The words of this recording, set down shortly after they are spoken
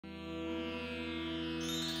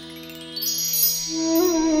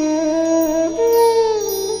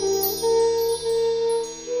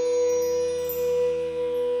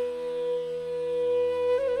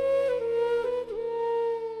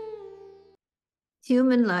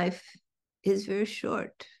Human life is very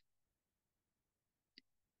short.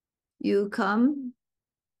 You come,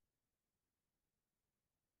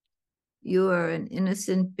 you are an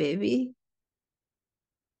innocent baby,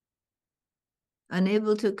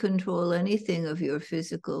 unable to control anything of your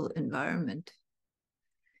physical environment.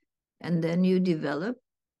 And then you develop,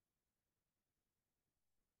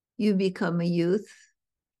 you become a youth,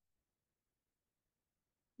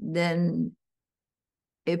 then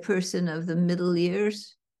a person of the middle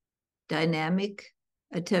years, dynamic,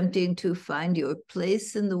 attempting to find your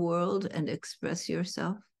place in the world and express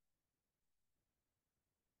yourself.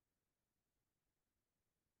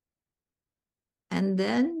 And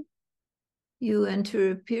then you enter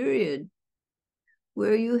a period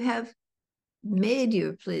where you have made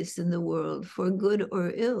your place in the world for good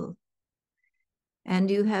or ill. And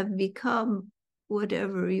you have become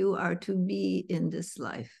whatever you are to be in this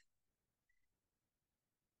life.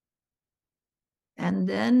 And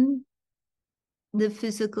then the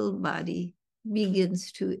physical body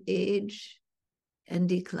begins to age and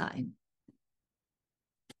decline.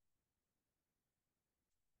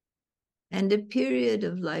 And a period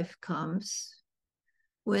of life comes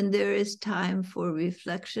when there is time for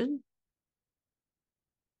reflection,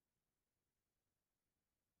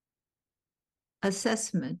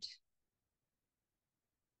 assessment,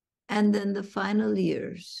 and then the final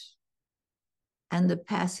years and the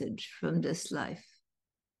passage from this life.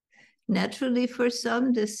 Naturally, for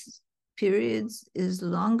some, this period is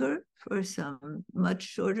longer, for some, much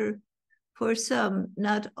shorter. For some,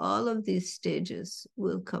 not all of these stages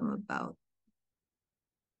will come about.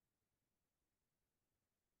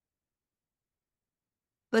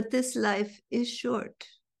 But this life is short.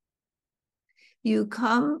 You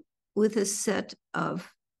come with a set of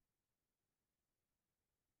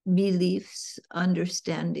beliefs,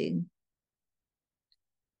 understanding,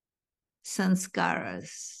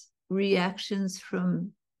 sanskaras, reactions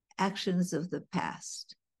from actions of the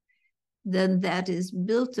past. Then that is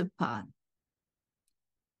built upon.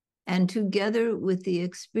 And together with the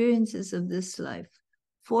experiences of this life,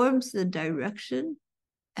 forms the direction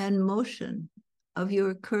and motion of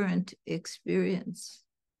your current experience.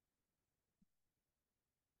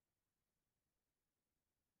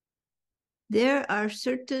 There are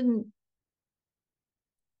certain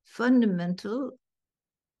fundamental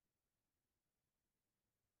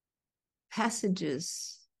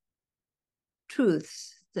passages,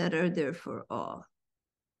 truths that are there for all.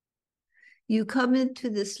 You come into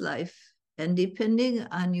this life, and depending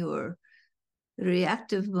on your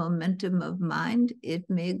reactive momentum of mind, it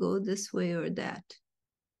may go this way or that.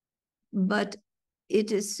 But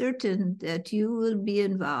it is certain that you will be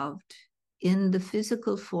involved in the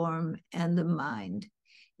physical form and the mind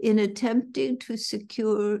in attempting to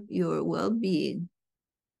secure your well-being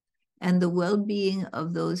and the well-being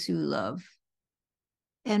of those you love,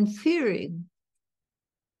 and fearing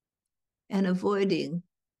and avoiding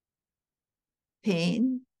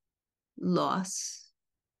pain, loss,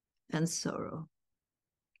 and sorrow.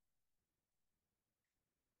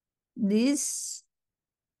 These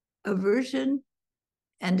aversion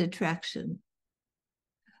and attraction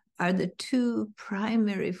are the two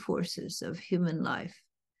primary forces of human life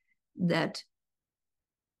that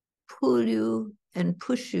pull you and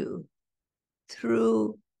push you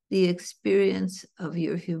through the experience of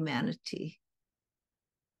your humanity.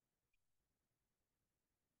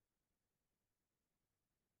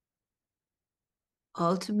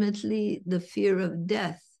 Ultimately, the fear of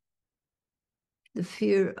death, the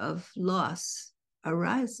fear of loss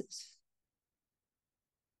arises.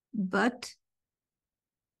 But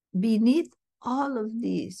beneath all of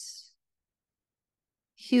these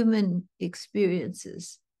human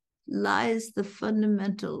experiences lies the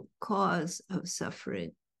fundamental cause of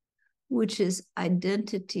suffering, which is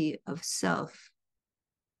identity of self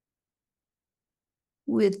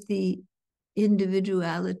with the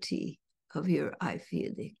individuality of your I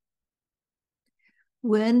feeling.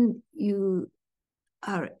 When you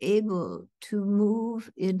are able to move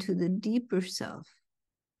into the deeper self,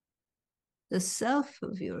 the self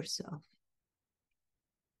of yourself,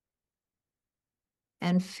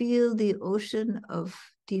 and feel the ocean of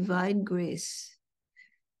divine grace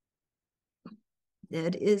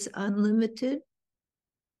that is unlimited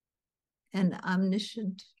and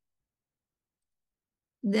omniscient,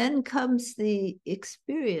 then comes the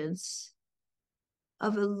experience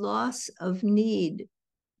of a loss of need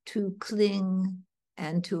to cling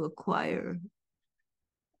and to acquire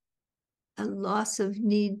a loss of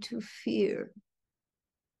need to fear.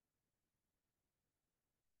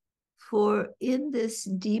 For in this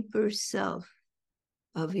deeper self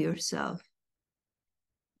of yourself,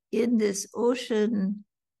 in this ocean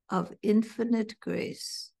of infinite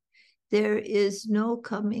grace, there is no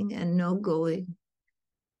coming and no going,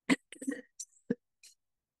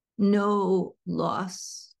 no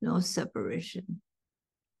loss, no separation.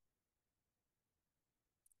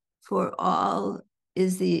 For all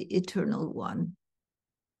is the eternal one.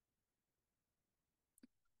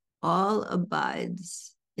 All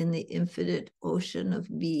abides in the infinite ocean of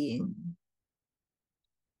being.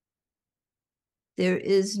 There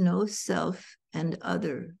is no self and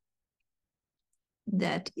other.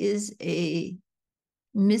 That is a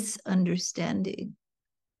misunderstanding,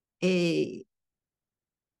 an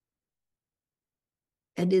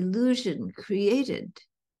illusion created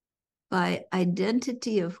by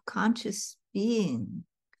identity of conscious being,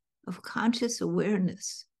 of conscious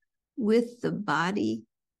awareness with the body,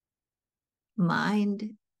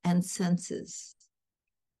 mind, and senses.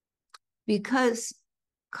 Because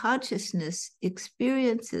consciousness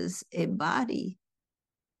experiences a body,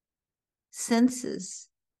 senses,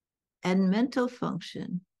 and mental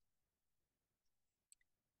function,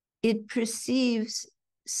 it perceives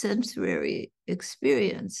sensory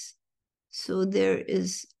experience. So there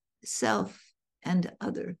is self and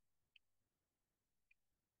other.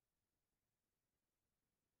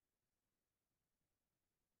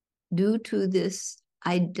 Due to this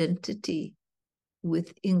identity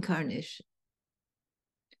with incarnation.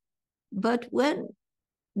 But when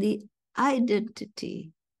the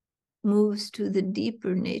identity moves to the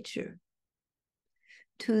deeper nature,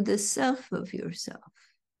 to the self of yourself,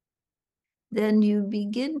 then you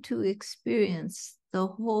begin to experience the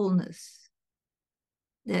wholeness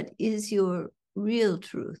that is your real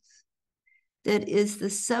truth, that is the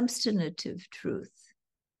substantive truth,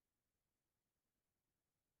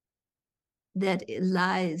 that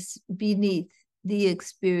lies beneath the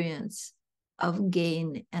experience of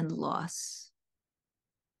gain and loss,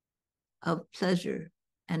 of pleasure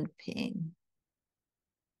and pain.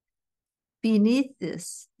 Beneath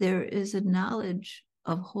this, there is a knowledge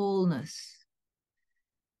of wholeness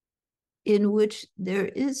in which there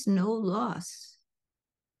is no loss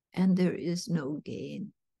and there is no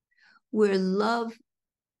gain, where love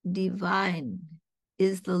divine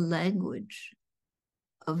is the language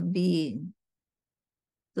of being,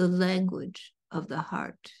 the language of the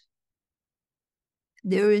heart.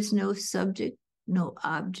 There is no subject, no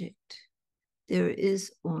object. There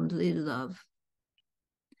is only love.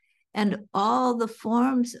 And all the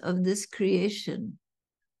forms of this creation,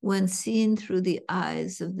 when seen through the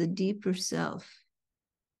eyes of the deeper self,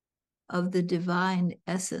 of the divine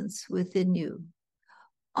essence within you,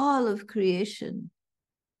 all of creation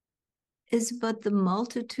is but the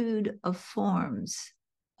multitude of forms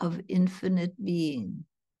of infinite being,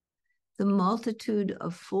 the multitude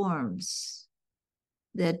of forms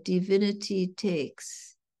that divinity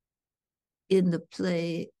takes in the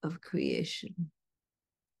play of creation.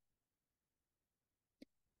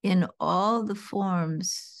 In all the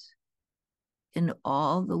forms, in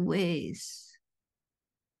all the ways,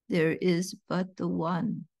 there is but the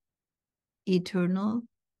one, eternal,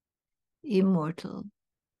 immortal,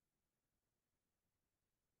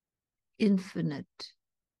 infinite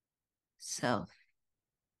self.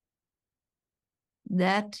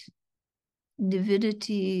 That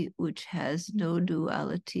divinity which has no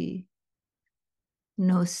duality,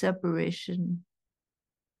 no separation,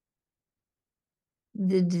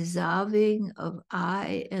 the dissolving of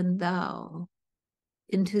I and thou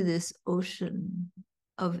into this ocean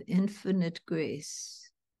of infinite grace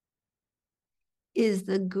is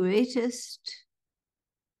the greatest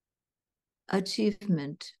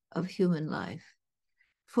achievement of human life,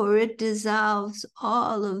 for it dissolves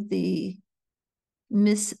all of the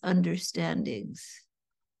misunderstandings,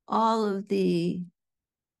 all of the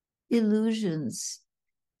illusions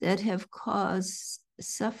that have caused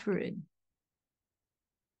suffering.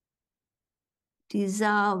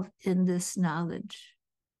 Dissolve in this knowledge,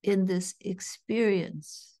 in this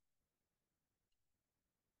experience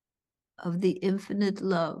of the infinite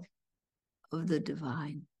love of the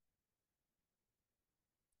divine.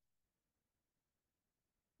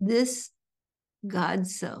 This God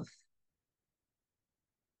self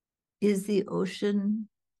is the ocean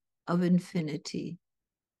of infinity,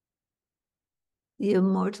 the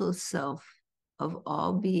immortal self of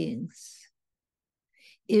all beings,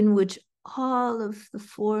 in which all of the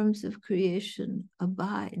forms of creation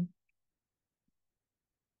abide.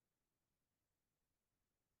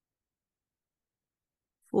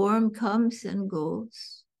 Form comes and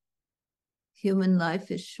goes, Human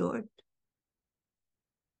life is short.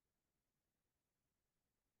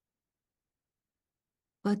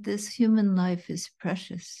 But this human life is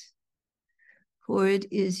precious, for it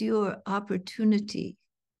is your opportunity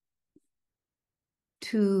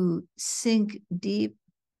to sink deep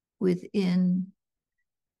within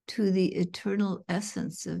to the eternal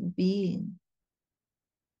essence of being,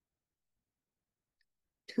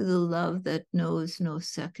 to the love that knows no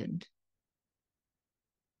second,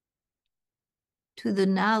 to the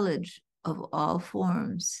knowledge of all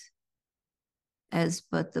forms as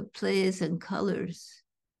but the plays and colors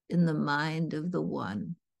in the mind of the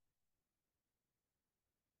one.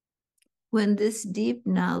 When this deep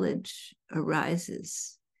knowledge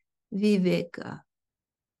arises, viveka,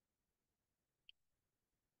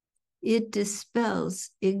 it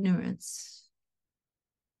dispels ignorance.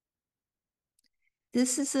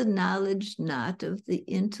 This is a knowledge not of the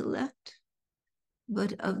intellect,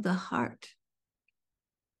 but of the heart.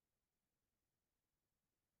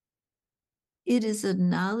 It is a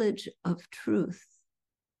knowledge of truth,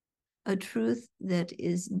 a truth that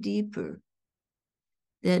is deeper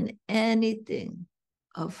than anything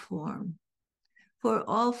of form. For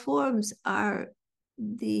all forms are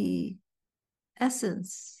the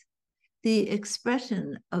essence, the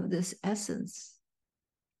expression of this essence.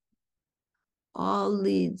 All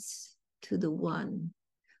leads to the one.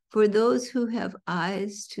 For those who have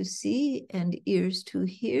eyes to see and ears to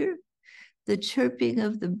hear, the chirping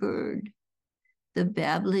of the bird, the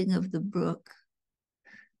babbling of the brook,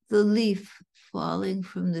 the leaf falling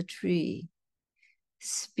from the tree,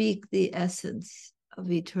 speak the essence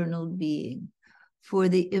of eternal being, for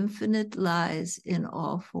the infinite lies in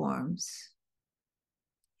all forms.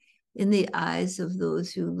 In the eyes of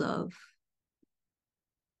those who love,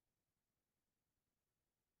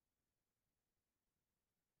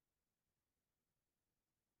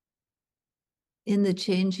 in the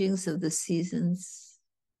changings of the seasons,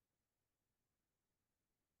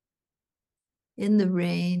 in the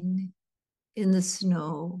rain, in the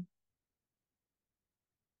snow,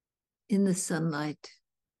 in the sunlight,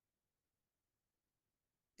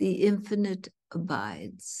 the infinite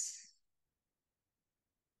abides.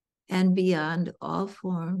 And beyond all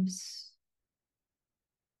forms,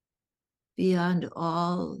 beyond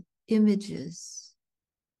all images,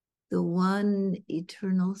 the one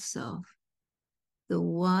eternal self, the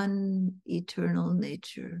one eternal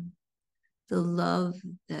nature, the love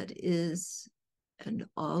that is and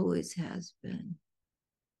always has been,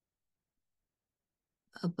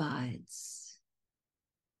 abides.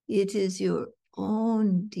 It is your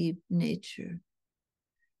own deep nature,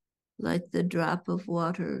 like the drop of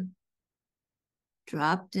water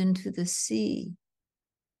dropped into the sea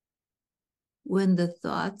when the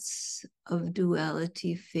thoughts of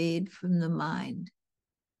duality fade from the mind.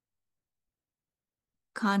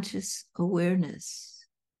 Conscious awareness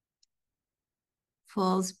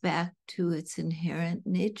falls back to its inherent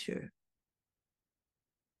nature.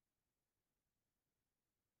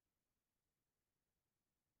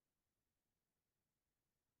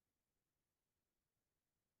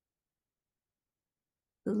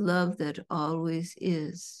 The love that always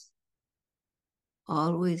is,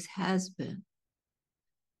 always has been,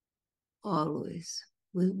 always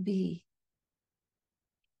will be.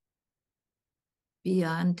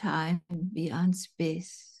 Beyond time, beyond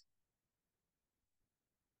space,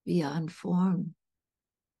 beyond form.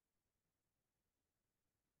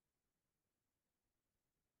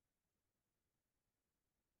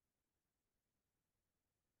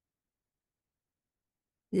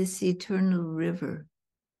 This eternal river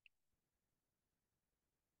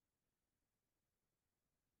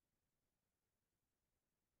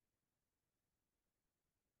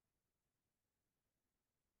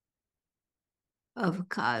of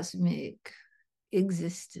cosmic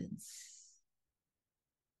existence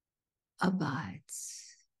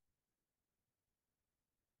abides.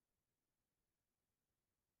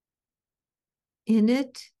 In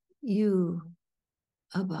it, you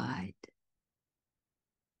abide.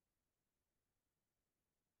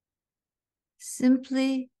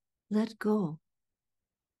 Simply let go.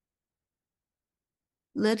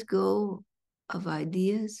 Let go of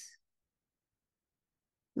ideas.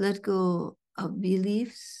 Let go of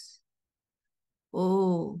beliefs.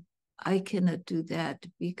 Oh, I cannot do that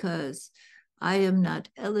because I am not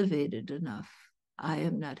elevated enough. I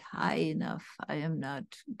am not high enough. I am not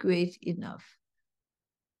great enough.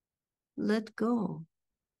 Let go.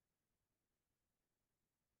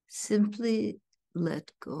 Simply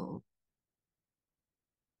let go.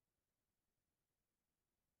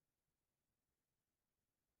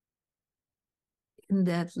 In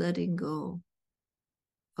that letting go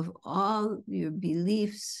of all your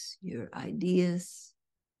beliefs, your ideas,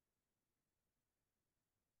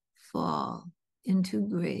 fall into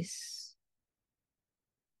grace,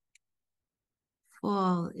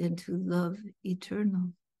 fall into love eternal.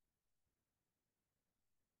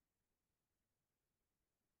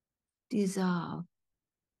 Dissolve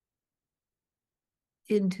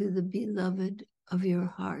into the beloved of your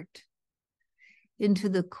heart, into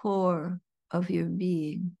the core of your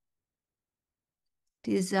being.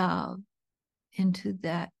 Dissolve into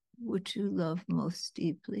that which you love most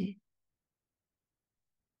deeply.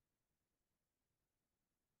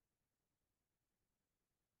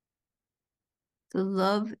 The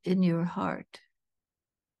love in your heart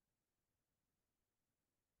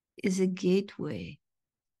is a gateway,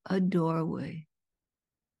 a doorway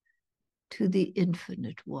to the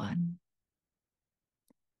infinite one.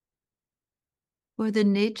 For the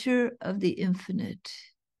nature of the infinite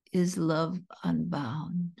is love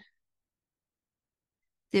unbound.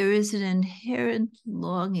 There is an inherent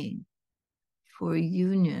longing for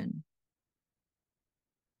union,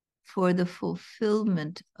 for the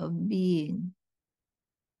fulfillment of being,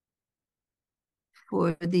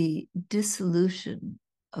 for the dissolution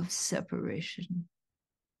of separation.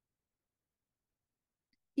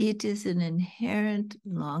 It is an inherent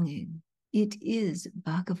longing. It is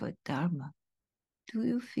Bhagavad Dharma. Do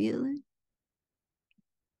you feel it?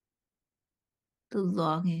 The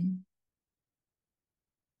longing,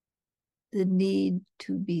 the need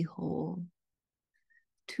to be whole,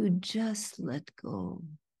 to just let go,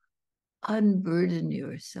 unburden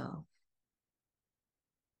yourself.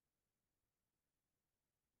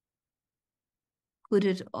 Put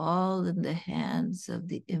it all in the hands of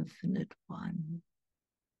the Infinite One.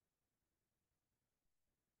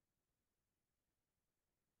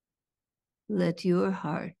 Let your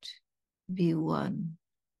heart be one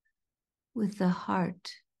with the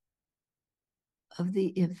heart of the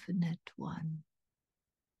Infinite One,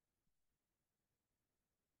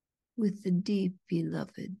 with the deep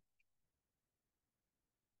beloved.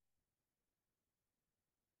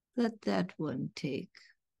 Let that one take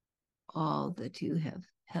all that you have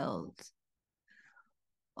held,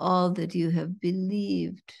 all that you have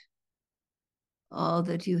believed, all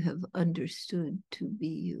that you have understood to be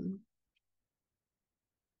you.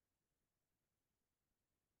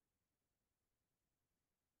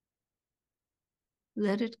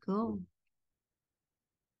 Let it go.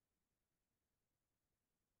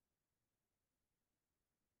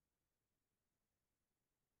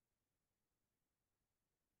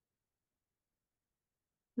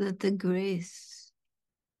 Let the grace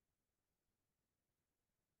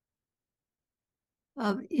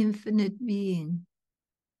of infinite being,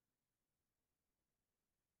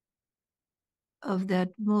 of that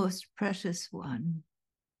most precious one,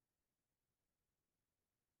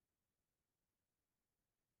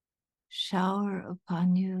 shower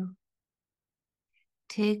upon you.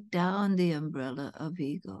 Take down the umbrella of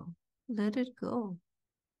ego. Let it go.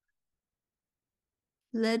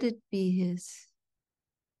 Let it be his.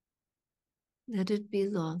 Let it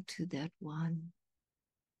belong to that one.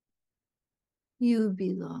 You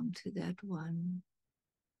belong to that one.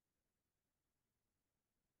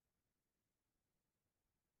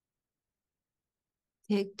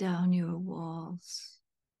 Take down your walls,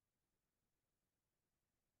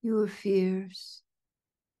 your fears,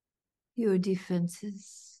 your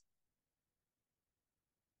defenses.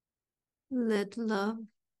 Let love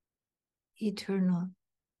eternal,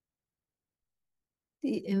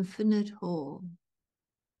 the infinite whole,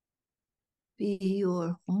 be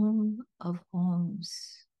your home of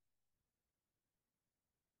homes.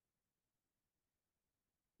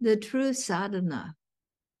 The true sadhana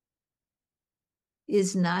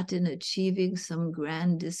is not in achieving some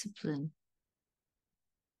grand discipline,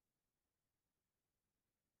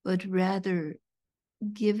 but rather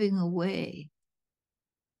giving away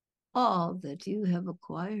all that you have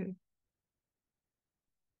acquired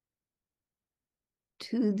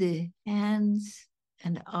to the hands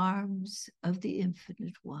and arms of the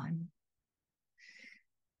Infinite One.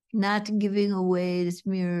 Not giving away its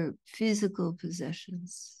mere physical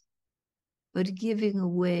possessions, but giving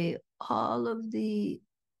away all of the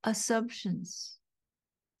assumptions,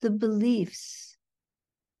 the beliefs,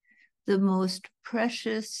 the most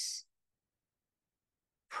precious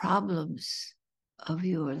problems of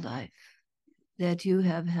your life that you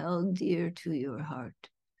have held dear to your heart,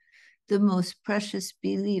 the most precious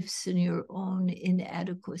beliefs in your own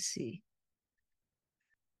inadequacy,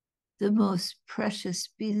 the most precious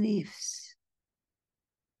beliefs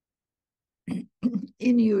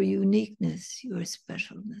in your uniqueness, your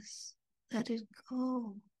specialness. Let it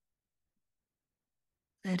go.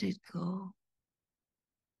 Let it go.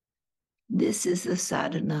 This is the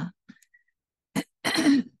sadhana.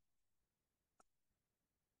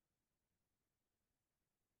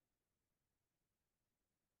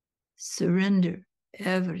 Surrender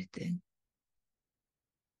everything.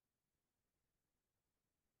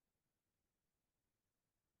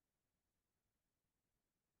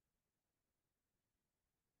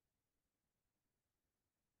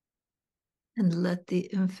 And let the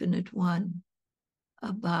Infinite One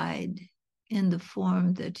abide in the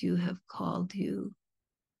form that you have called you.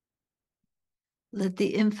 Let the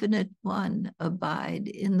Infinite One abide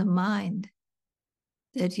in the mind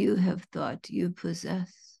that you have thought you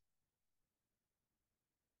possess.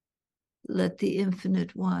 Let the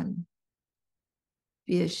Infinite One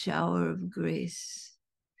be a shower of grace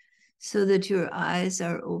so that your eyes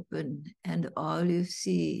are open and all you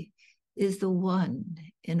see is the One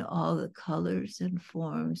in all the colors and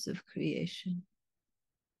forms of creation.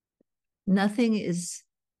 Nothing is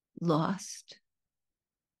lost,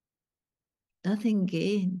 nothing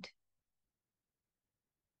gained.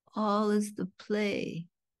 All is the play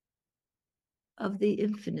of the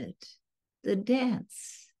infinite, the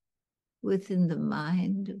dance within the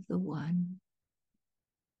mind of the One.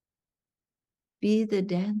 Be the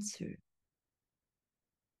dancer.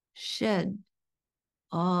 Shed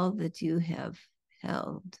all that you have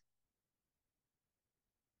held.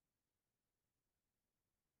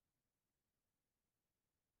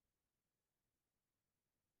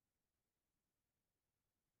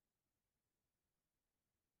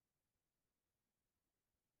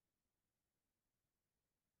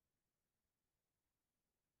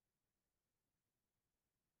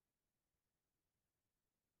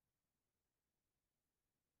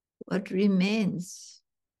 What remains?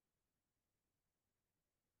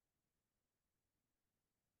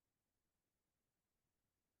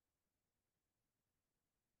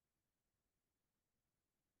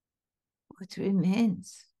 What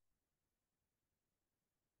remains?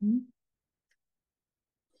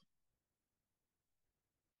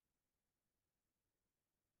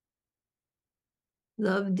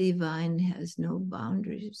 Love divine has no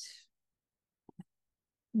boundaries.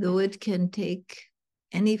 Though it can take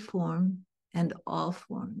any form and all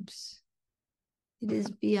forms, it is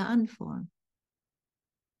beyond form.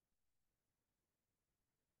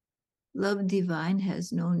 Love divine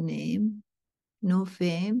has no name, no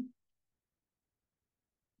fame,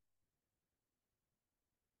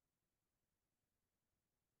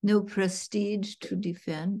 no prestige to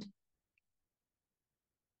defend.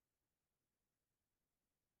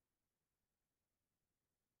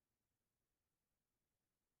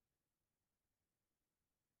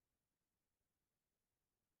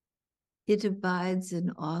 It abides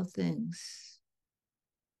in all things,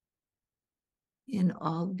 in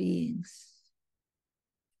all beings.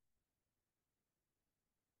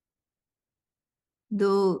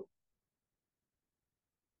 Though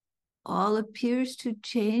all appears to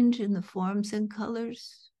change in the forms and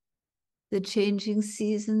colors, the changing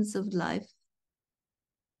seasons of life,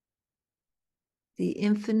 the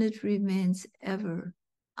infinite remains ever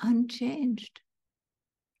unchanged,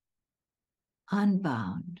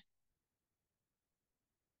 unbound.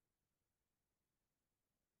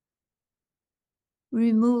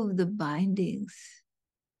 Remove the bindings,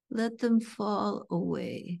 let them fall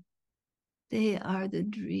away. They are the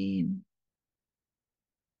dream.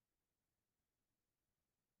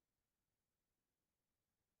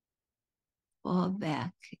 Fall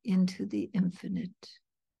back into the infinite,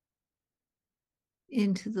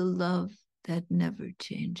 into the love that never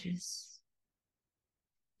changes,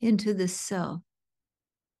 into the self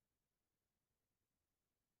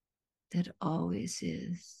that always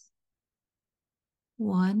is.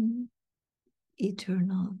 One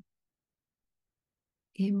eternal,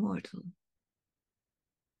 immortal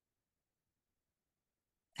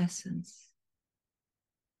essence.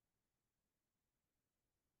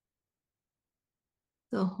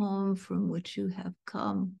 The home from which you have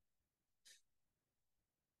come.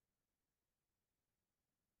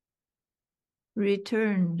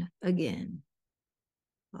 Return again.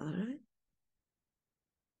 All right.